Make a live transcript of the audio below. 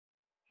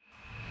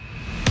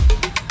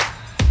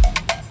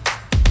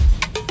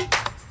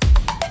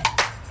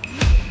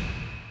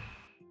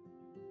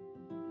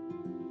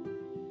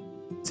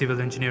civil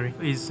engineering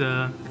is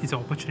an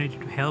opportunity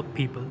to help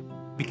people,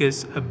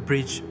 because a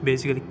bridge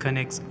basically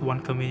connects one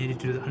community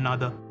to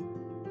another.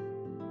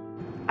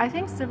 I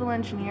think civil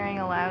engineering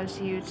allows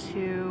you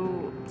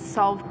to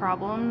solve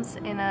problems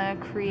in a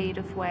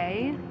creative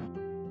way.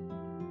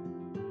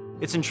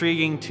 It's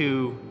intriguing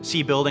to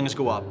see buildings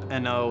go up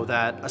and know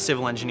that a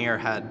civil engineer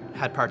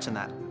had parts in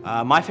that.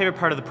 My favorite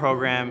part of the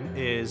program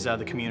is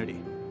the community.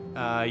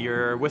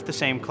 You're with the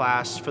same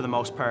class for the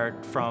most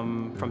part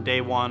from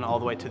day one all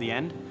the way to the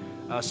end.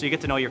 So you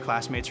get to know your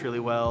classmates really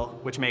well,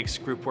 which makes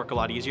group work a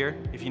lot easier.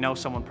 If you know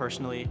someone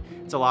personally,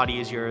 it's a lot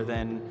easier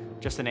than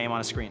just a name on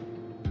a screen.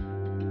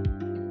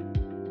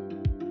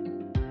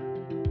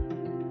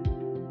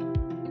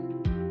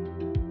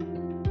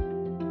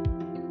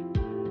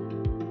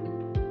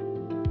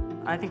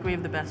 I think we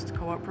have the best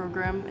co-op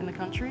program in the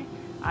country.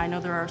 I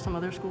know there are some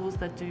other schools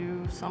that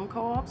do some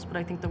co-ops, but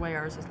I think the way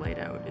ours is laid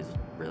out is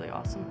really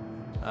awesome.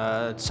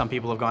 Some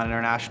people have gone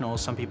international,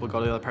 some people go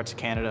to the other parts of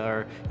Canada,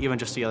 or even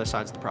just the other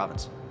sides of the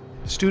province.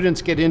 Students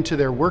get into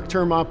their work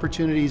term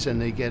opportunities and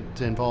they get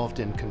involved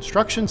in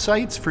construction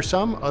sites for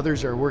some.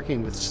 Others are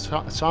working with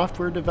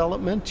software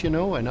development,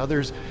 and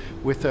others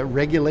with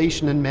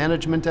regulation and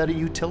management at a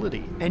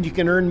utility. And you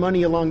can earn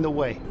money along the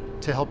way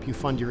to help you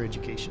fund your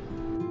education.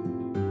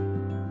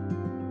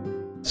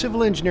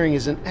 Civil engineering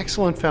is an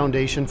excellent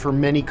foundation for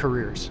many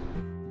careers.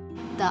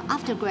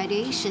 After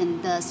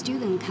graduation, the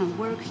student can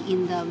work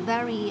in the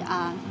very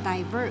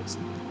diverse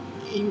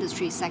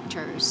industry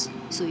sectors.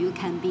 So you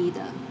can be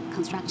the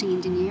construction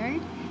engineer,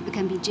 you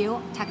can be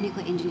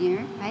geotechnical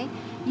engineer, right?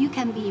 You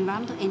can be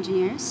environmental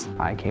engineers.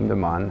 I came to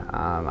MUN,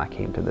 I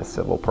came to the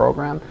civil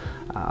program,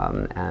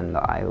 and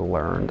I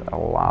learned a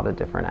lot of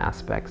different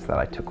aspects that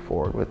I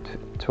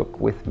took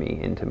with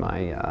me into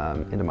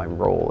my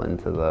role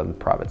into the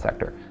private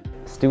sector.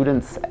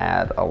 Students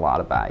add a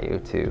lot of value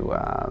to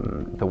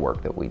the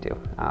work that we do.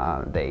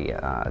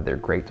 They're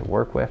great to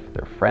work with,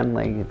 they're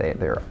friendly,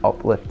 they're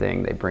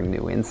uplifting, they bring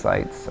new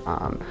insights.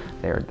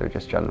 They're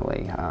just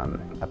generally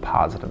a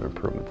positive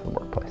improvement to the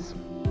workplace.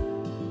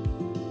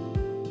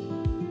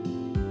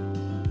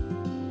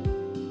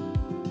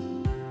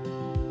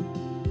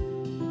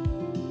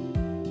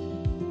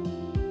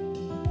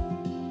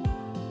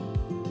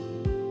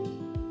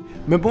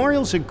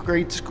 Memorial's a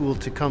great school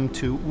to come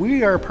to.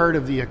 We are part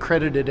of the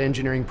accredited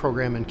engineering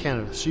program in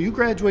Canada. So you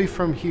graduate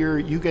from here,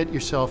 you get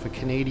yourself a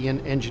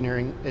Canadian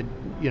engineering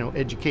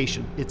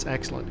education. It's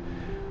excellent.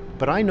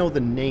 But I know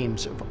the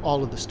names of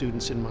all of the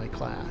students in my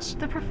class.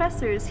 The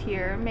professors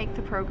here make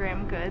the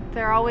program good.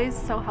 They're always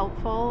so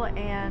helpful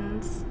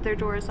and their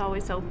door is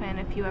always open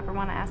if you ever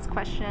want to ask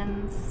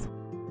questions.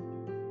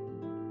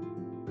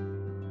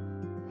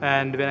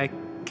 And when I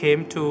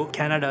came to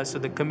Canada, so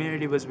the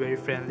community was very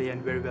friendly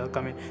and very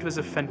welcoming. It was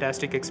a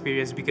fantastic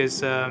experience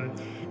because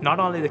not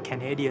only the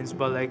Canadians,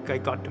 but I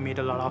got to meet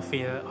a lot of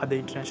other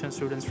international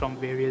students from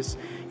various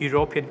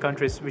European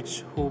countries,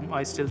 whom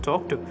I still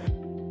talk to.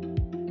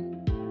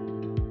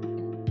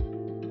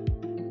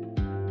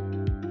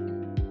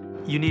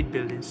 You need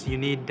buildings, you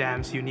need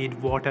dams, you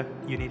need water,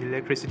 you need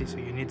electricity, so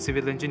you need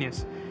civil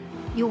engineers.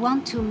 You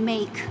want to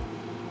make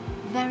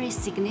very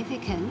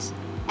significant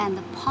and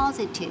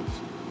positive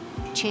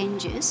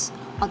changes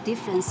or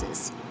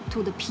differences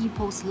to the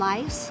people's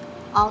lives,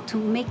 or to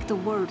make the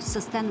world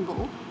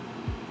sustainable,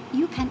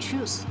 you can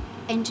choose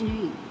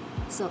engineering.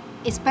 So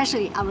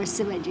especially our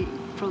civil engineering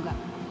program.